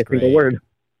have to say a single word.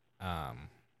 I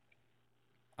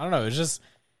don't know.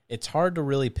 It's hard to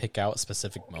really pick out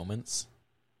specific moments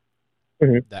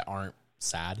that aren't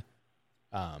sad.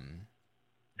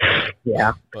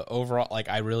 Yeah. But overall, like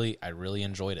I really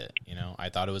enjoyed it. I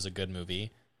thought it was a good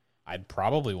movie. I'd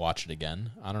probably watch it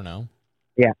again. I don't know.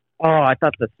 Yeah. Oh, I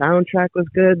thought the soundtrack was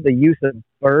good. The use of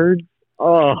birds.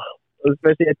 Oh,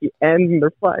 especially at the end when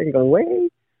they're flying away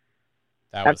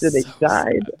after they died.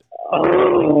 Sad.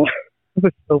 Oh, it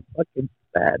was so fucking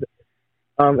sad.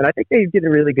 And I think they did a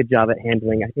really good job at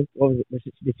handling. I think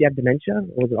did she have dementia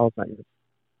or was it Alzheimer's?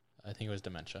 I think it was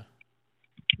dementia.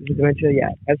 Dementia,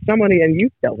 yeah. As somebody, and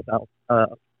you've dealt with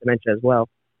dementia as well.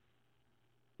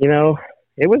 It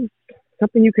was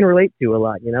something you can relate to a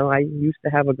lot. I used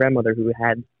to have a grandmother who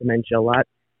had dementia a lot.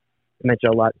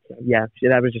 Yeah,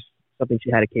 that was just something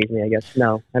she had occasionally, I guess.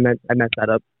 No, I messed that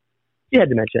up. She had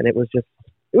dementia, and it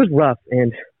was rough.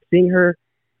 And seeing her,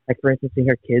 like for instance, seeing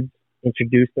her kids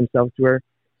introduce themselves to her.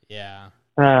 Yeah.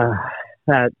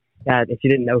 That if you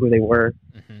didn't know who they were,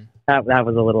 that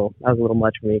was a little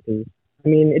much for me because I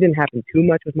mean it didn't happen too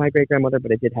much with my great grandmother,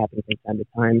 but it did happen from time to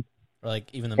time. Or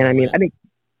like even the. And I mean, I think.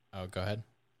 Oh, go ahead.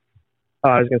 Oh,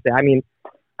 I was gonna say. I mean,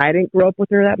 I didn't grow up with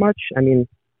her that much. I mean,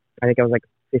 I think I was like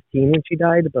 15 when she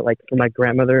died, but like for my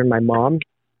grandmother and my mom,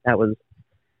 that was.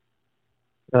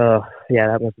 Yeah,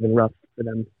 that must have been rough for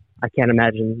them. I can't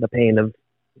imagine the pain of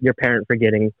your parent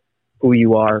forgetting who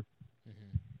you are.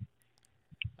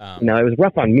 It was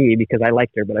rough on me because I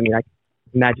liked her, but I mean,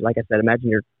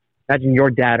 imagine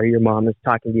your dad or your mom is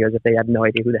talking to you as if they have no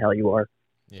idea who the hell you are.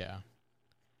 Yeah.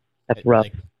 That's rough.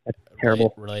 That's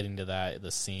terrible. Relating to that, the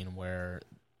scene where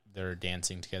they're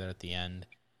dancing together at the end,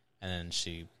 and then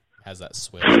she has that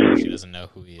switch where she doesn't know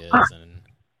who he is. And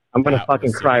I'm going to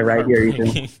fucking cry right here,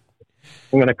 Ethan.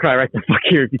 I'm going to cry right the fuck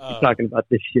here if you keep talking about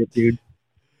this shit, dude.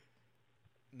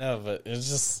 No, but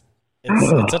it's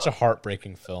such a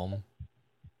heartbreaking film.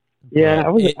 Yeah,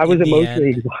 but I was emotionally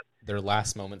exhausted. Their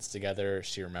last moments together,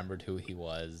 she remembered who he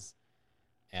was,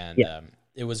 and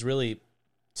it was really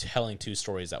telling two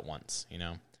stories at once.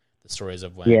 The stories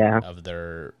of of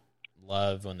their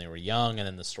love when they were young, and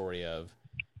then the story of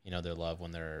their love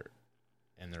when they're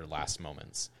in their last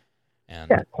moments. And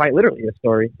yeah, quite literally a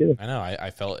story too. I know. I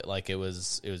felt like it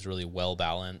was really well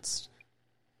balanced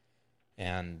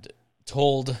and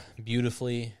told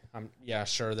beautifully. Yeah,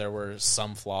 sure, there were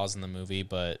some flaws in the movie,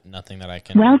 but nothing that I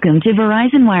can... Welcome to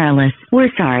Verizon Wireless. We're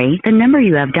sorry. The number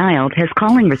you have dialed has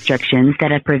calling restrictions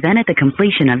that have prevented the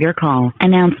completion of your call.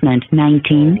 Announcement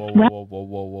 19.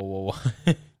 Whoa.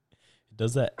 It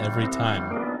does that every time.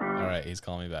 All right, he's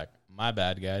calling me back. My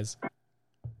bad, guys.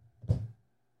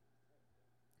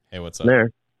 Hey, what's up?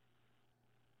 There.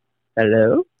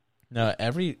 Hello? No,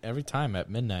 every time at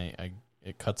midnight,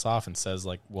 it cuts off and says,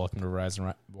 like, welcome to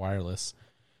Verizon Wireless.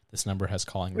 This number has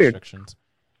calling restrictions.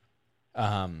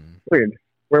 Weird.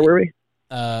 Where were we?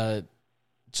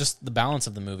 Just the balance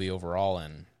of the movie overall,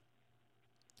 and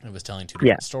it was telling two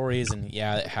different stories, and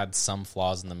yeah, it had some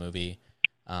flaws in the movie,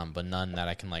 but none that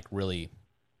I can like really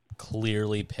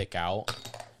clearly pick out.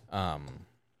 I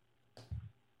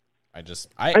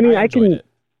enjoyed it.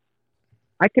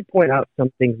 I could point out some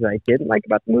things that I didn't like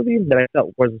about the movie that I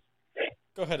felt was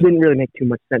Go ahead. Didn't really make too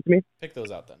much sense to me. Pick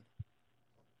those out then.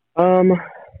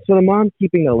 So the mom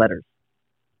keeping the letters,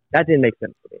 that didn't make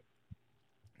sense to me.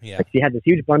 Yeah. Like, she had this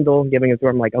huge bundle giving it to her.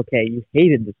 I'm like, okay, you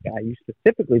hated this guy. You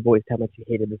specifically voiced how much you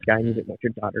hated this guy and you didn't want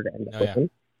your daughter to end up with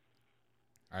him.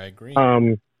 I agree.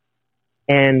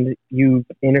 And you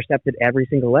intercepted every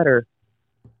single letter.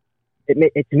 To me,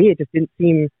 it just didn't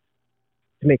seem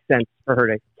to make sense for her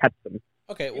to catch them.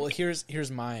 Okay, well,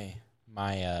 here's my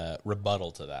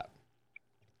rebuttal to that.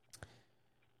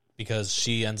 Because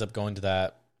she ends up going to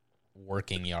that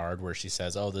working yard where she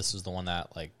says, oh, this is the one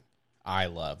that, like, I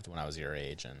loved when I was your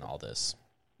age and all this.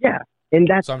 Yeah, and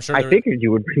that's, so I'm sure I figured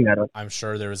you would bring that up. I'm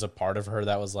sure there was a part of her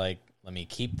that was like, let me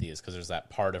keep these, because there's that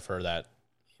part of her that,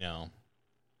 you know.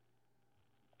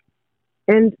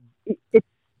 And it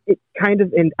kind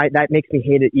of, and that makes me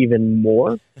hate it even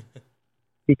more,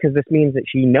 because this means that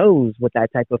she knows what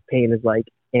that type of pain is like,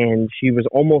 and she was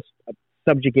almost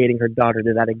subjugating her daughter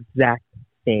to that exact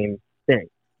same thing.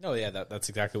 No, yeah, that's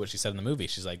exactly what she said in the movie.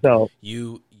 She's like, so,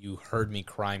 you heard me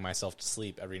crying myself to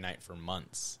sleep every night for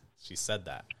months. She said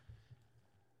that.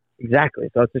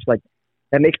 Exactly. So it's just like,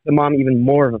 that makes the mom even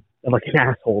more of like an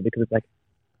asshole, because it's like,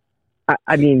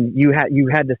 I mean, you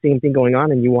had the same thing going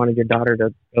on and you wanted your daughter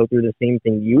to go through the same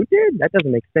thing you did? That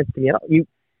doesn't make sense to me at all. It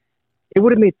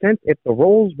would have made sense if the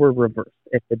roles were reversed.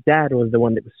 If the dad was the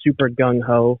one that was super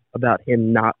gung-ho about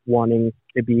him not wanting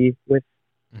to be with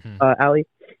Allie,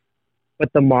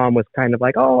 but the mom was kind of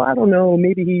like, oh, I don't know,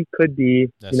 maybe he could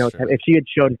be, That's true. if she had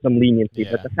shown some leniency.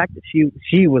 Yeah. But the fact that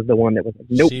she was the one that was like,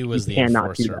 nope, she was the cannot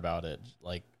enforcer about it.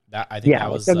 Like that, I think that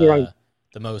was the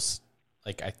most,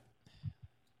 like,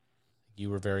 you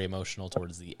were very emotional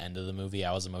towards the end of the movie.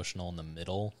 I was emotional in the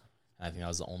middle, and I think that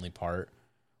was the only part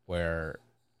where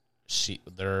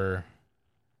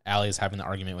Allie is having the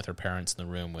argument with her parents in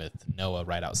the room with Noah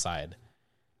right outside,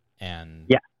 and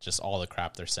just all the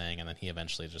crap they're saying, and then he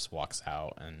eventually just walks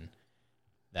out, and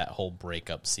that whole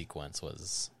breakup sequence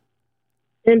was.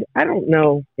 And I don't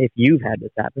know if you've had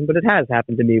this happen, but it has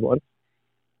happened to me once.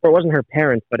 Or it wasn't her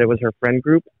parents, but it was her friend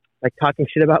group, like, talking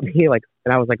shit about me, like,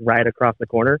 and I was like right across the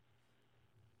corner.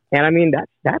 And I mean,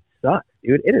 that sucks,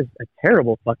 dude. It is a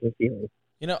terrible fucking feeling.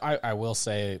 You know, I will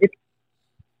say,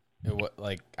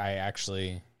 like, I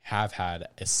actually have had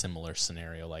a similar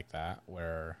scenario like that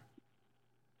where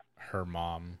her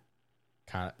mom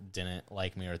kind of didn't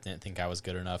like me or didn't think I was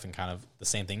good enough, and kind of the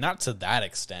same thing, not to that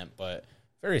extent, but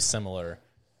very similar.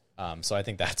 So I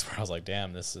think that's where I was like,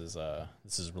 damn, this is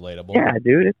relatable. Yeah,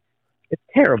 dude, it's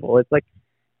terrible. It's like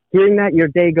hearing that your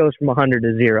day goes from 100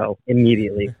 to 0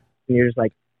 immediately, and you're just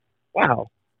like, wow,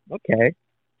 okay.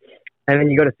 And then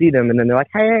you go to see them, and then they're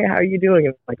like, hey, how are you doing?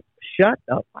 And it's like, shut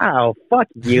up. Wow, fuck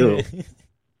you.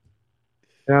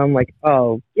 And I'm like,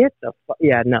 oh, get the fuck.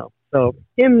 Yeah, no. So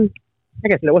him,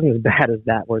 like I said, it wasn't as bad as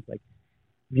that, where it's like,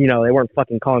 you know, they weren't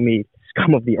fucking calling me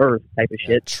scum of the earth type of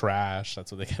shit. Trash.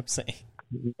 That's what they kept saying.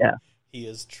 Yeah. He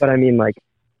is trash. But I mean, like,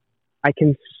 I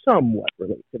can somewhat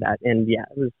relate to that. And yeah,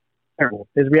 it was terrible.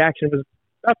 His reaction was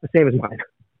about the same as mine.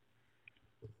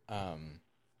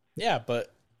 Yeah,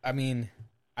 but I mean,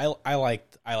 I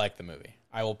liked the movie.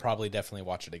 I will probably definitely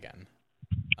watch it again.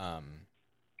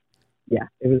 Yeah,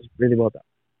 it was really well done.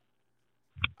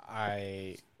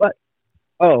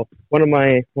 One of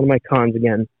my cons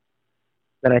again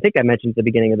that I think I mentioned at the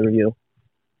beginning of the review.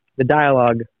 The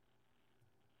dialogue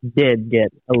did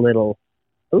get a little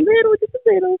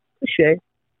cliche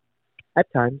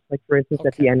at times. Like, for instance,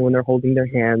 at the end when they're holding their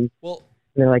hands, and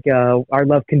they're like, "Our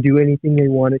love can do anything we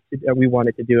want it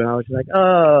to do," and I was just like,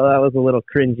 "Oh, that was a little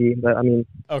cringy." But I mean,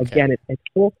 again, it's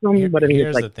wholesome. But I mean,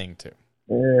 here's it's like, the thing too.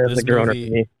 It's a groaner for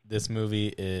me. This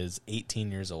movie is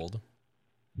 18 years old.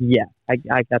 Yeah,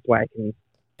 that's why I can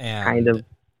kind of.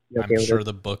 I'm sure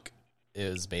the book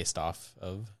is based off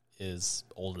of is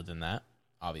older than that.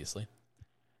 obviously.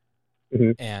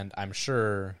 Mhm. And I'm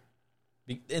sure,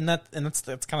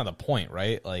 that's kind of the point,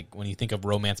 right? Like when you think of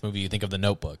romance movie, you think of The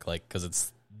Notebook, like because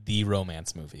it's the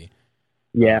romance movie.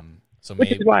 Yeah. So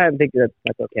Which maybe is why I think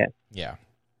that's okay. yeah.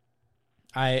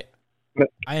 I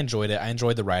enjoyed it. I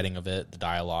enjoyed the writing of it, the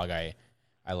dialogue. I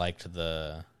liked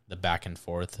the back and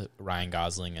forth. Ryan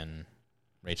Gosling and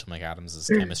Rachel McAdams'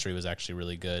 chemistry was actually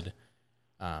really good.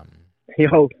 Yo, you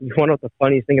want to know what the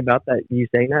funniest thing about that? You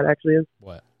saying that actually is?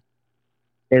 What?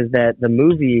 Is that the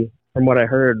movie, from what I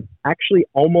heard, actually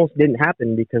almost didn't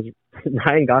happen because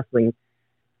Ryan Gosling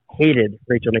hated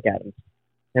Rachel McAdams,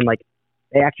 and like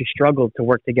they actually struggled to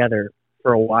work together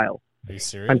for a while. Are you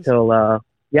serious? Until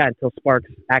Sparks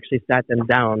actually sat them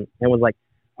down and was like,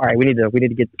 "All right, we need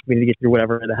to get through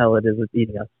whatever the hell it is that's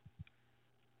eating us."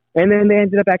 And then they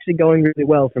ended up actually going really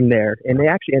well from there, and they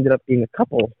actually ended up being a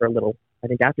couple for a little. I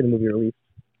think after the movie released.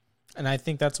 And I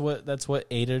think that's what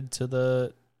aided to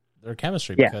their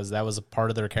chemistry, Yeah. because that was a part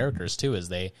of their characters too, is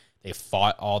they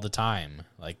fought all the time.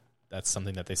 Like that's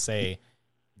something that they say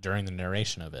during the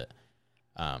narration of it.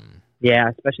 Yeah,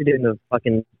 especially during the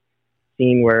fucking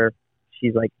scene where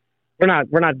she's like, we're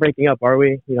not breaking up, are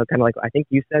we? You know, kind of like I think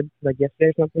you said like yesterday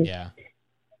or something. Yeah.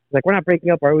 Like, we're not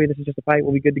breaking up, are we? This is just a fight.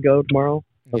 We'll be good to go tomorrow.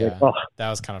 I was Yeah. like, oh. That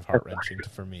was kind of heart-wrenching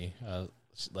for me.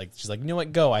 She's like, you know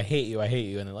what? Go. I hate you.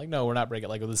 And they're like, no, we're not breaking.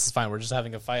 Like, this is fine. We're just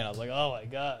having a fight. And I was like, oh my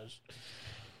gosh.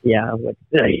 Yeah, I was like,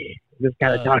 this is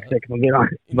kind of toxic, I'll get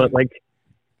honest. But like,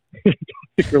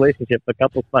 toxic relationship, a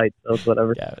couple fights, so it's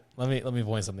whatever. Yeah. Let me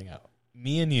point something out.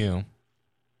 Me and you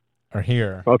are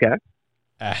here. Okay.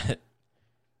 At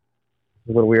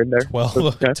A little weird there.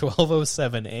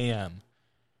 12:07 a.m.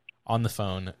 on the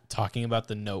phone talking about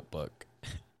The Notebook.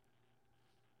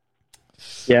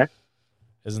 Yeah.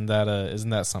 Isn't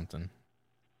that something?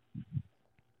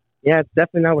 Yeah, it's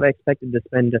definitely not what I expected to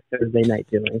spend a Thursday night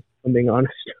doing, if I'm being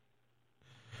honest.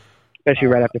 Especially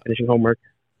right after finishing homework.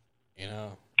 You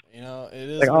know, it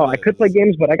is like, oh, I could play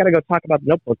games, but I gotta go talk about The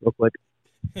Notebook real quick.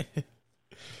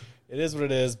 It is what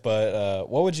it is, but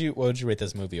what would you rate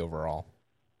this movie overall?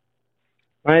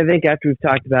 I think after we've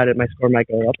talked about it, my score might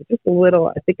go up just a little.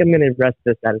 I think I'm going to rest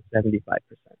this at a 75%.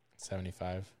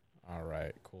 75? All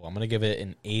right, cool. I'm going to give it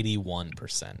an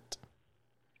 81%.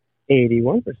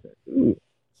 81%. Ooh.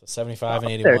 So 75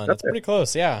 and 81. That's pretty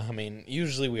close, yeah. I mean,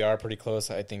 usually we are pretty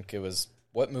close. I think it was,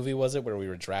 what movie was it where we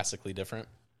were drastically different?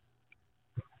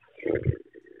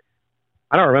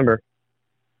 I don't remember.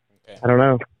 Okay. I don't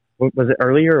know. Was it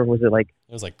earlier or was it like...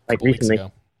 It was like a couple weeks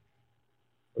ago.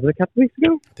 Was it a couple weeks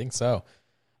ago? I think so.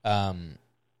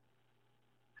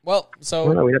 Well,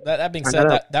 so that being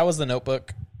said, that was The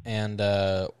Notebook. And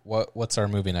what's our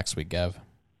movie next week, Gav?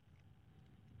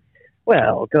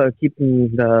 Well,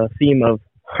 keeping the theme of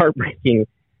heartbreaking,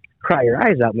 cry your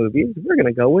eyes out movies, we're going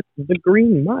to go with The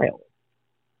Green Mile.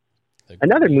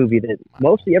 Another movie that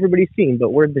mostly everybody's seen,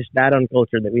 but we're just that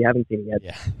uncultured that we haven't seen it yet.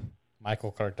 Yeah.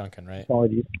 Michael Clark Duncan, right?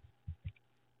 Apologies.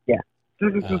 Yeah.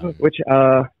 Which,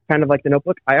 kind of like The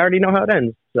Notebook, I already know how it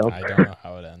ends. So I don't know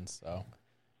how it ends. So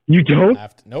you don't?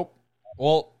 Nope.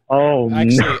 Well,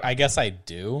 actually, no. I guess I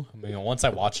do. I mean, once I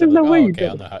watch it, I'm like,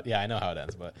 okay, I know how it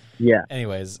ends. But yeah.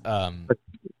 Anyways,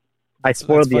 I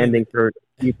spoiled the ending for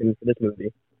Ethan for this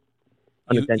movie.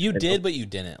 You did, but you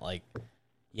didn't. Like,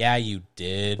 yeah, you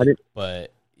did,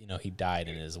 but he died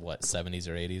in his 70s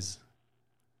or 80s.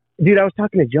 Dude, I was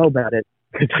talking to Joe about it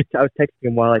because I was texting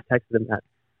him while I texted him that.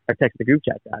 I texted the group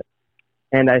chat that,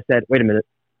 and I said, "Wait a minute,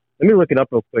 let me look it up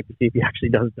real quick to see if he actually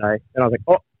does die." And I was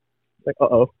like,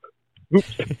 "Oh,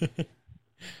 oops."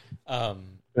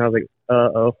 And I was like,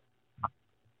 "Uh-oh."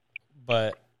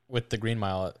 But with The Green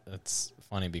Mile, it's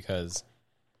funny because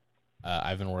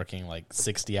I've been working like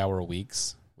 60-hour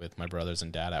weeks with my brothers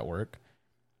and dad at work,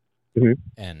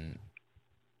 and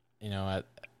at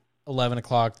 11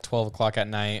 o'clock, 12 o'clock at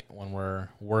night when we're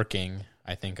working,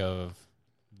 I think of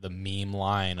the meme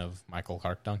line of Michael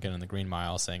Clark Duncan in The Green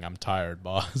Mile saying, "I'm tired,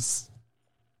 boss."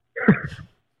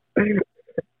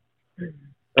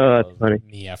 That's funny.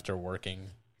 Me after working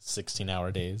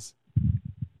 16-hour days.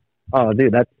 Oh,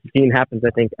 dude, that scene happens, I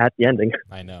think, at the ending.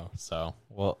 I know. So,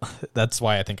 well, that's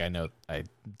why I think I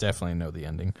definitely know the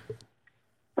ending.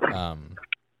 But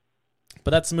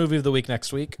that's the movie of the week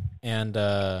next week. And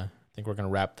I think we're going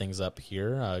to wrap things up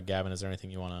here. Gavin, is there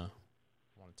anything you want to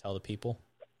tell the people?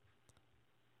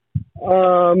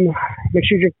 Make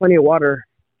sure you drink plenty of water.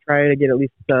 Try to get at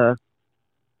least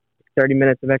 30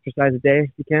 minutes of exercise a day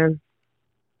if you can.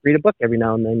 Read a book every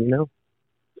now and then,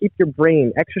 Keep your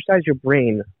brain, exercise your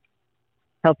brain.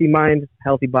 Healthy mind,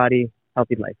 healthy body,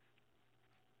 healthy life.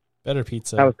 Better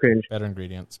pizza. That was cringe. Better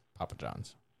ingredients. Papa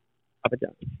John's. Papa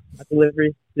John's.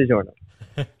 Delivery, DiGiorno.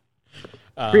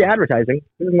 Free advertising.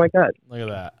 Something like that. Look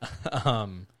at that.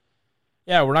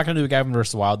 Yeah, we're not going to do Gavin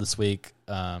versus Wild this week.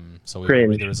 So we will Cringe.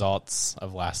 read the results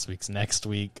of last week's next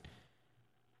week.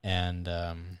 And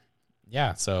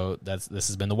yeah, so this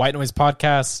has been the White Noise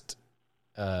Podcast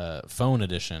phone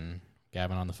edition.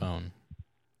 Gavin on the phone.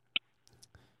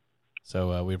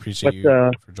 So we appreciate you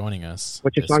for joining us.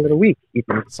 What's your song of the week,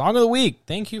 Ethan? Song of the week.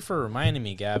 Thank you for reminding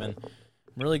me, Gavin.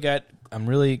 I'm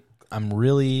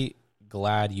really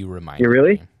glad you reminded You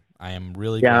really? me. I am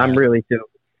really Yeah, glad. I'm really too.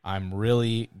 I'm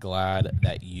really glad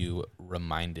that you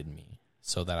reminded me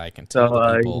so that I can tell So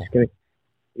the people.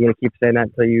 you're gonna keep saying that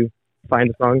until you find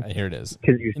a song? Here it is.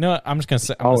 Because You know what? I'm just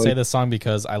gonna say this song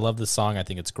because I love this song. I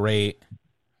think it's great.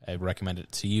 I recommended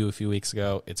it to you a few weeks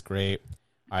ago. It's great.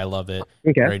 I love it.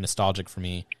 Okay. Very nostalgic for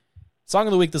me. Song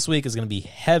of the week this week is going to be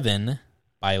Heaven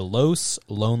by Los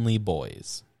Lonely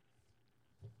Boys.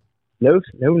 Los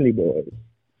Lonely Boys.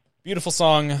 Beautiful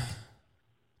song.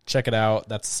 Check it out.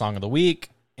 That's the song of the week.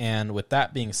 And with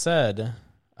that being said,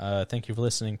 thank you for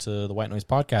listening to the White Noise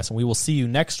Podcast. And we will see you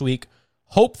next week,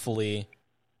 hopefully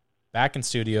back in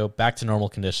studio, back to normal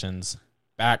conditions,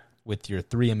 back with your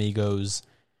three amigos.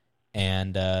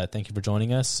 And thank you for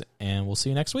joining us. And we'll see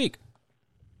you next week.